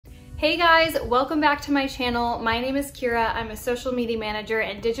Hey guys, welcome back to my channel. My name is Keira. I'm a social media manager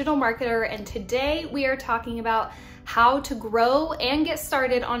and digital marketer, and today we are talking about how to grow and get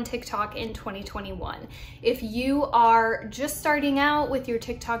started on TikTok in 2021. If you are just starting out with your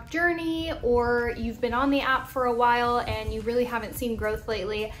TikTok journey, or you've been on the app for a while and you really haven't seen growth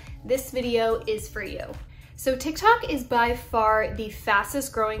lately, this video is for you. So TikTok is by far the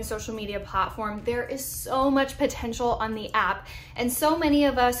fastest growing social media platform. There is so much potential on the app, and so many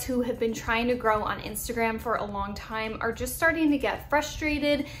of us who have been trying to grow on Instagram for a long time are just starting to get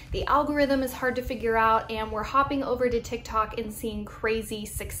frustrated. The algorithm is hard to figure out, and we're hopping over to TikTok and seeing crazy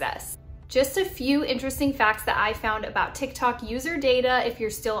success. Just a few interesting facts that I found about TikTok user data if you're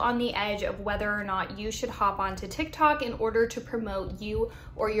still on the edge of whether or not you should hop onto TikTok in order to promote you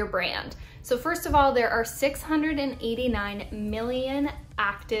or your brand. So first of all, there are 689 million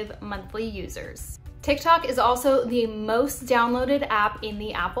active monthly users. TikTok is also the most downloaded app in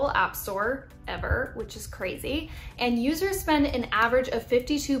the Apple App Store ever, which is crazy. And users spend an average of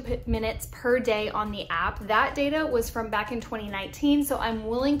 52 minutes per day on the app. That data was from back in 2019, so I'm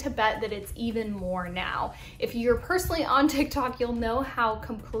willing to bet that it's even more now. If you're personally on TikTok, you'll know how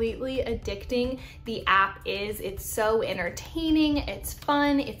completely addicting the app is. It's so entertaining, it's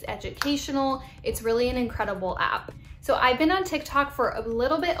fun, it's educational, it's really an incredible app. So I've been on TikTok for a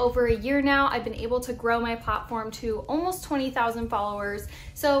little bit over a year now. I've been able to grow my platform to almost 20,000 followers.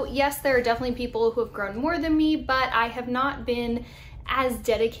 So yes, there are definitely people who have grown more than me, but I have not been as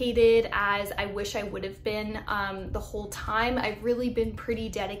dedicated as I wish I would have been the whole time. I've really been pretty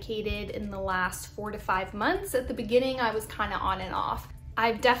dedicated in the last 4 to 5 months. At the beginning, I was kind of on and off.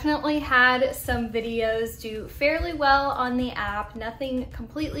 I've definitely had some videos do fairly well on the app, nothing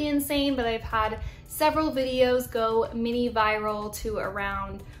completely insane, but I've had several videos go mini viral to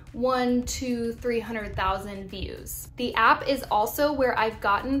around 100,000 to 300,000 views. The app is also where I've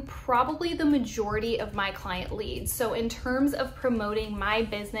gotten probably the majority of my client leads. So in terms of promoting my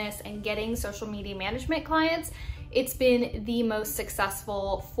business and getting social media management clients, it's been the most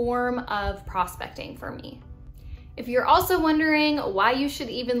successful form of prospecting for me. If you're also wondering why you should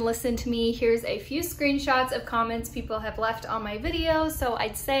even listen to me, here's a few screenshots of comments people have left on my videos. So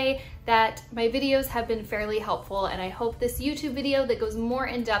I'd say that my videos have been fairly helpful, and I hope this YouTube video that goes more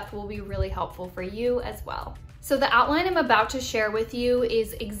in depth will be really helpful for you as well. So the outline I'm about to share with you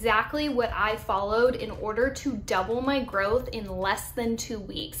is exactly what I followed in order to double my growth in less than 2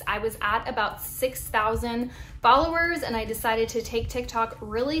 weeks. I was at about 6,000 followers, and I decided to take TikTok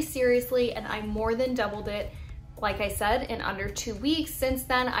really seriously, and I more than doubled it. Like I said, in under 2 weeks. Since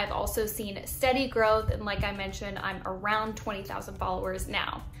then, I've also seen steady growth, and like I mentioned, I'm around 20,000 followers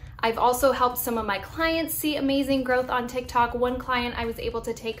now. I've also helped some of my clients see amazing growth on TikTok. One client I was able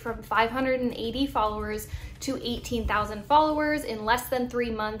to take from 580 followers to 18,000 followers in less than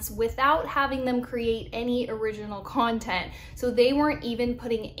 3 months without having them create any original content. So they weren't even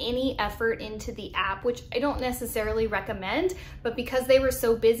putting any effort into the app, which I don't necessarily recommend, but because they were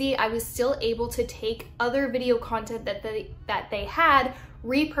so busy, I was still able to take other video content that they had,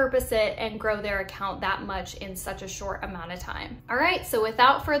 repurpose it, and grow their account that much in such a short amount of time. All right, so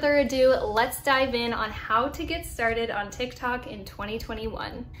without further ado, let's dive in on how to get started on TikTok in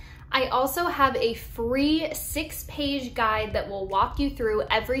 2021. I also have a free 6-page guide that will walk you through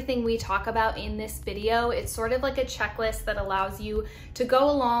everything we talk about in this video. It's sort of like a checklist that allows you to go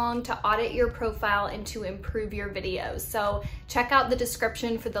along, to audit your profile, and to improve your videos. So check out the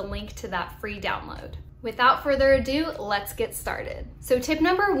description for the link to that free download. Without further ado, let's get started. So tip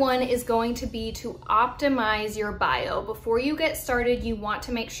number 1 is going to be to optimize your bio. Before you get started, you want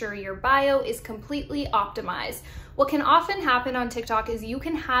to make sure your bio is completely optimized. What can often happen on TikTok is you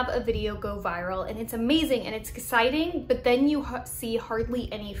can have a video go viral and it's amazing and it's exciting, but then you see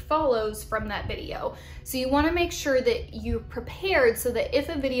hardly any follows from that video. So you want to make sure that you're prepared so that if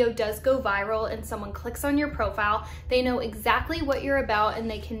a video does go viral and someone clicks on your profile, they know exactly what you're about and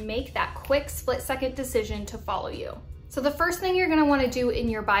they can make that quick split-second decision to follow you. So the first thing you're gonna wanna do in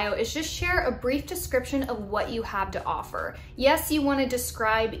your bio is just share a brief description of what you have to offer. Yes, you wanna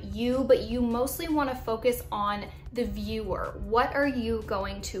describe you, but you mostly wanna focus on the viewer. What are you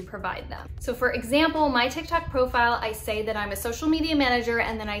going to provide them? So for example, my TikTok profile, I say that I'm a social media manager,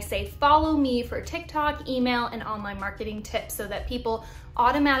 and then I say follow me for TikTok, email, and online marketing tips, so that people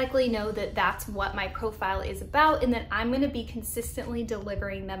automatically know that that's what my profile is about and that I'm gonna be consistently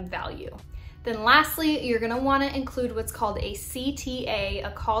delivering them value. Then lastly, you're gonna wanna include what's called a CTA, a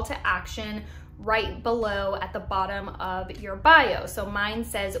call to action, right below at the bottom of your bio. So mine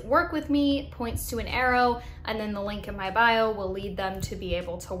says work with me, points to an arrow, and then the link in my bio will lead them to be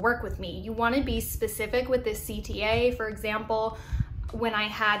able to work with me. You wanna be specific with this CTA. For example, when I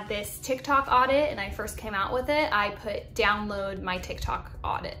had this TikTok audit and I first came out with it, I put download my TikTok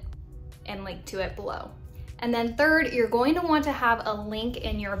audit and link to it below. And then third, you're going to want to have a link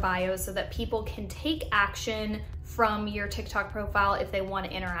in your bio so that people can take action from your TikTok profile if they want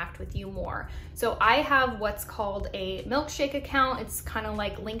to interact with you more. So I have what's called a milkshake account. It's kind of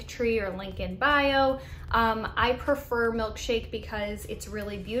like Linktree or link in bio. I prefer milkshake because it's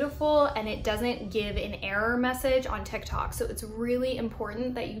really beautiful and it doesn't give an error message on TikTok. So it's really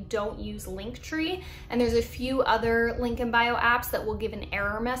important that you don't use Linktree. And there's a few other link in bio apps that will give an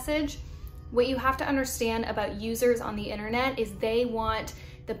error message. What you have to understand about users on the internet is they want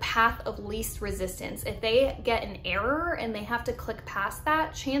the path of least resistance. If they get an error and they have to click past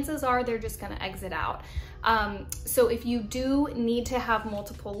that, chances are they're just gonna exit out. So if you do need to have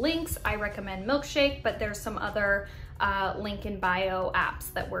multiple links, I recommend Milkshake, but there's some other link in bio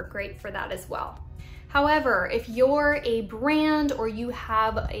apps that work great for that as well. However, if you're a brand or you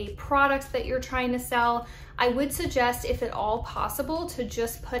have a product that you're trying to sell, I would suggest, if at all possible, to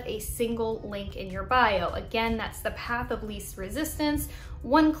just put a single link in your bio. Again, that's the path of least resistance.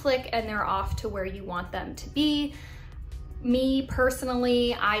 One click and they're off to where you want them to be. Me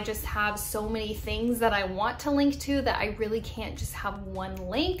personally, I just have so many things that I want to link to that I really can't just have one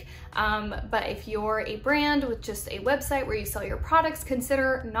link. But if you're a brand with just a website where you sell your products,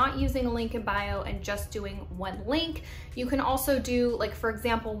 consider not using a link in bio and just doing one link. You can also do, like, for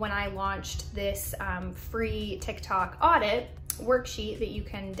example, when I launched this free TikTok audit worksheet that you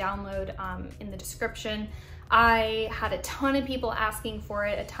can download in the description, I had a ton of people asking for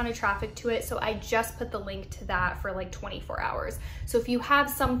it, a ton of traffic to it, so I just put the link to that for like 24 hours. So if you have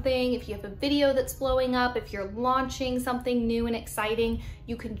something, if you have a video that's blowing up, if you're launching something new and exciting,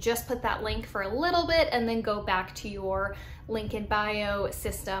 you can just put that link for a little bit and then go back to your link in bio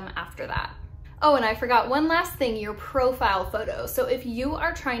system after that. Oh, and I forgot one last thing, your profile photo. So if you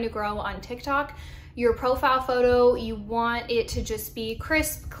are trying to grow on TikTok, your profile photo, you want it to just be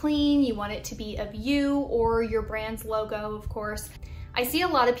crisp, clean, you want it to be of you or your brand's logo, of course. I see a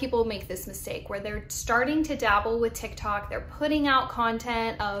lot of people make this mistake where they're starting to dabble with TikTok, they're putting out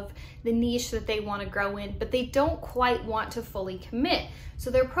content of the niche that they want to grow in, but they don't quite want to fully commit. So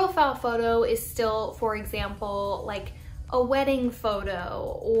their profile photo is still, for example, like a wedding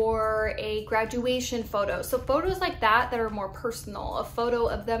photo or a graduation photo. So photos like that are more personal, a photo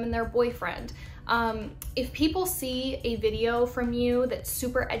of them and their boyfriend. If people see a video from you that's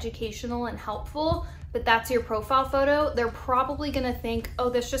super educational and helpful, but that's your profile photo, they're probably gonna think, oh,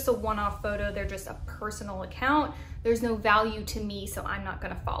 that's just a one-off photo, they're just a personal account, there's no value to me, so I'm not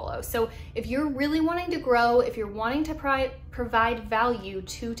gonna follow. So if you're really wanting to grow, if you're wanting to provide value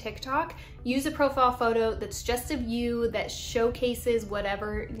to TikTok, use a profile photo that's just of you, that showcases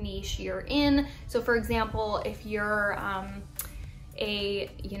whatever niche you're in. So for example, if you're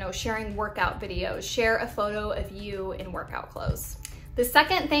sharing workout videos, share a photo of you in workout clothes. The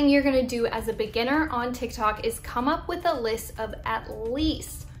second thing you're gonna do as a beginner on TikTok is come up with a list of at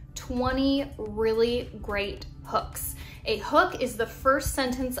least 20 really great hooks. A hook is the first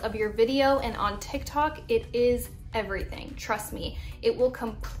sentence of your video, and on TikTok, it is everything. Trust me, it will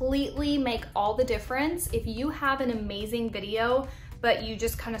completely make all the difference. If you have an amazing video, but you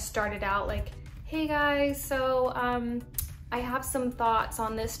just kind of started out like, hey guys, so I have some thoughts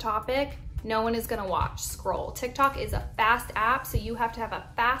on this topic, no one is gonna watch, scroll. TikTok is a fast app, so you have to have a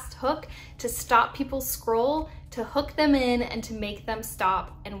fast hook to stop people scroll, to hook them in, and to make them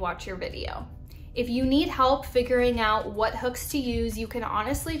stop and watch your video. If you need help figuring out what hooks to use, you can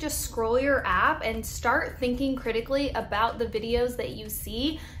honestly just scroll your app and start thinking critically about the videos that you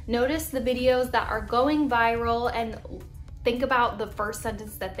see. Notice the videos that are going viral and think about the first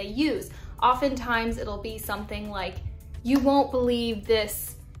sentence that they use. Oftentimes it'll be something like, you won't believe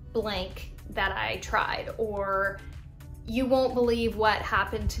this blank that I tried, or you won't believe what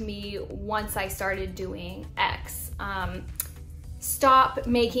happened to me once I started doing X. Stop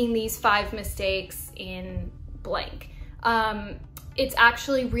making these 5 mistakes in blank. It's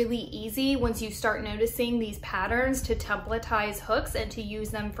actually really easy once you start noticing these patterns to templatize hooks and to use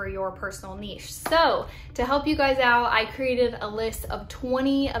them for your personal niche. So to help you guys out, I created a list of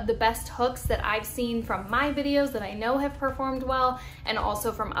 20 of the best hooks that I've seen from my videos that I know have performed well, and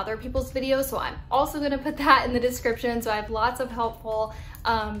also from other people's videos. So I'm also gonna put that in the description. So I have lots of helpful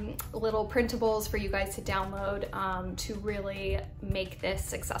little printables for you guys to download to really make this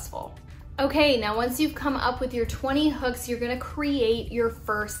successful. Okay, now once you've come up with your 20 hooks, you're gonna create your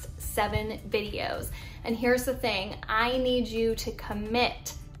first 7 videos. And here's the thing, I need you to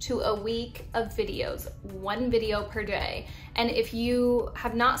commit to a week of videos, 1 video per day. And if you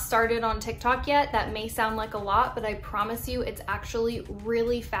have not started on TikTok yet, that may sound like a lot, but I promise you it's actually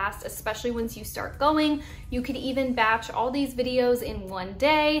really fast, especially once you start going. You could even batch all these videos in one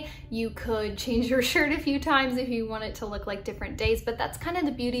day. You could change your shirt a few times if you want it to look like different days, but that's kind of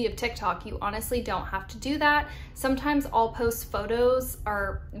the beauty of TikTok. You honestly don't have to do that. Sometimes I'll post photos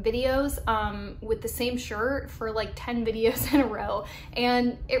or videos with the same shirt for like 10 videos in a row,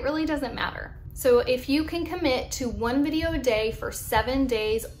 and it really doesn't matter. So if you can commit to one video a day for 7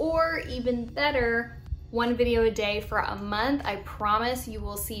 days, or even better, one video a day for a month, I promise you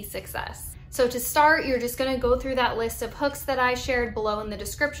will see success. So to start, you're just gonna go through that list of hooks that I shared below in the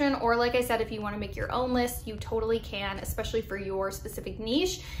description, or like I said, if you wanna make your own list, you totally can, especially for your specific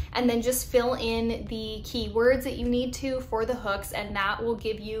niche, and then just fill in the keywords that you need to for the hooks, and that will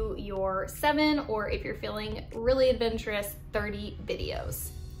give you your 7, or if you're feeling really adventurous, 30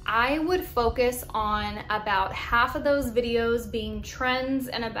 videos. I would focus on about half of those videos being trends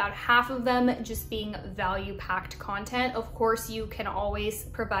and about half of them just being value-packed content. Of course, you can always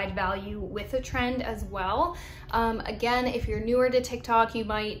provide value with a trend as well. Again, if you're newer to TikTok, you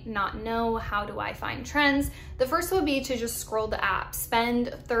might not know, how do I find trends? The first would be to just scroll the app,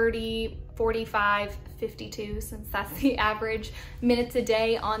 spend 30, 45, 52, since that's the average, minutes a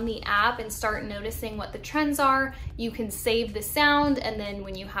day on the app and start noticing what the trends are. You can save the sound, and then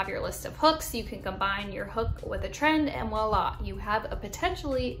when you have your list of hooks, you can combine your hook with a trend, and voila, you have a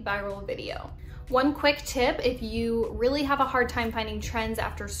potentially viral video. One quick tip, if you really have a hard time finding trends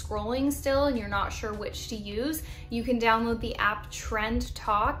after scrolling still and you're not sure which to use, you can download the app Trend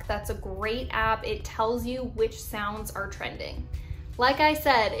Talk. That's a great app. It tells you which sounds are trending. Like I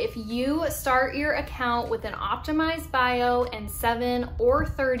said, if you start your account with an optimized bio and 7 or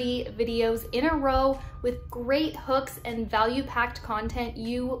 30 videos in a row with great hooks and value-packed content,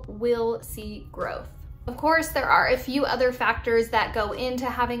 you will see growth. Of course, there are a few other factors that go into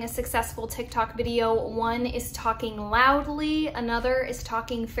having a successful TikTok video. One is talking loudly, another is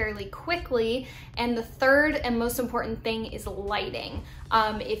talking fairly quickly, and the third and most important thing is lighting.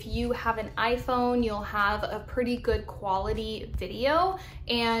 If you have an iPhone, you'll have a pretty good quality video,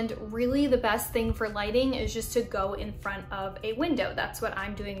 and really the best thing for lighting is just to go in front of a window. That's what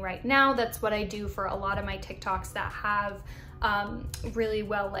I'm doing right now. That's what I do for a lot of my TikToks that have really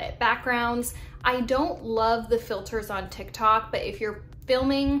well lit backgrounds. I don't love the filters on TikTok, but if you're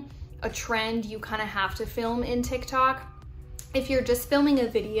filming a trend, you kind of have to film in TikTok. If you're just filming a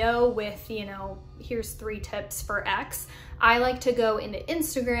video with, you know, here's 3 tips for X, I like to go into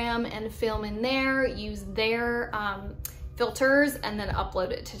Instagram and film in there, use their filters, and then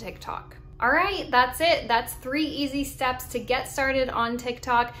upload it to TikTok. All right, that's it. That's 3 easy steps to get started on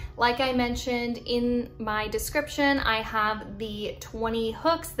TikTok. Like I mentioned in my description, I have the 20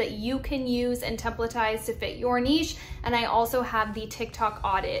 hooks that you can use and templatize to fit your niche. And I also have the TikTok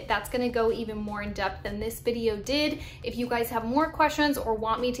audit. That's gonna go even more in depth than this video did. If you guys have more questions or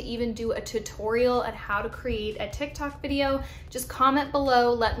want me to even do a tutorial on how to create a TikTok video, just comment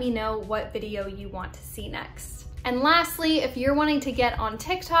below, let me know what video you want to see next. And lastly, if you're wanting to get on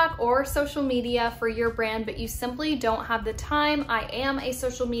TikTok or social media for your brand, but you simply don't have the time, I am a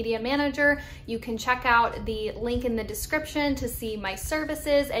social media manager. You can check out the link in the description to see my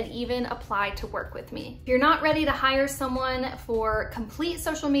services and even apply to work with me. If you're not ready to hire someone for complete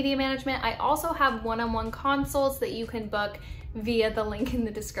social media management, I also have one-on-one consults that you can book via the link in the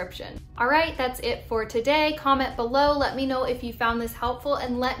description. All right, that's it for today. Comment below, let me know if you found this helpful,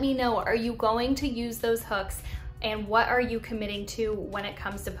 and let me know, are you going to use those hooks? And what are you committing to when it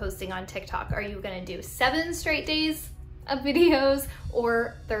comes to posting on TikTok? Are you gonna do 7 straight days of videos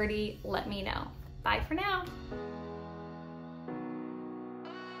or 30? Let me know. Bye for now.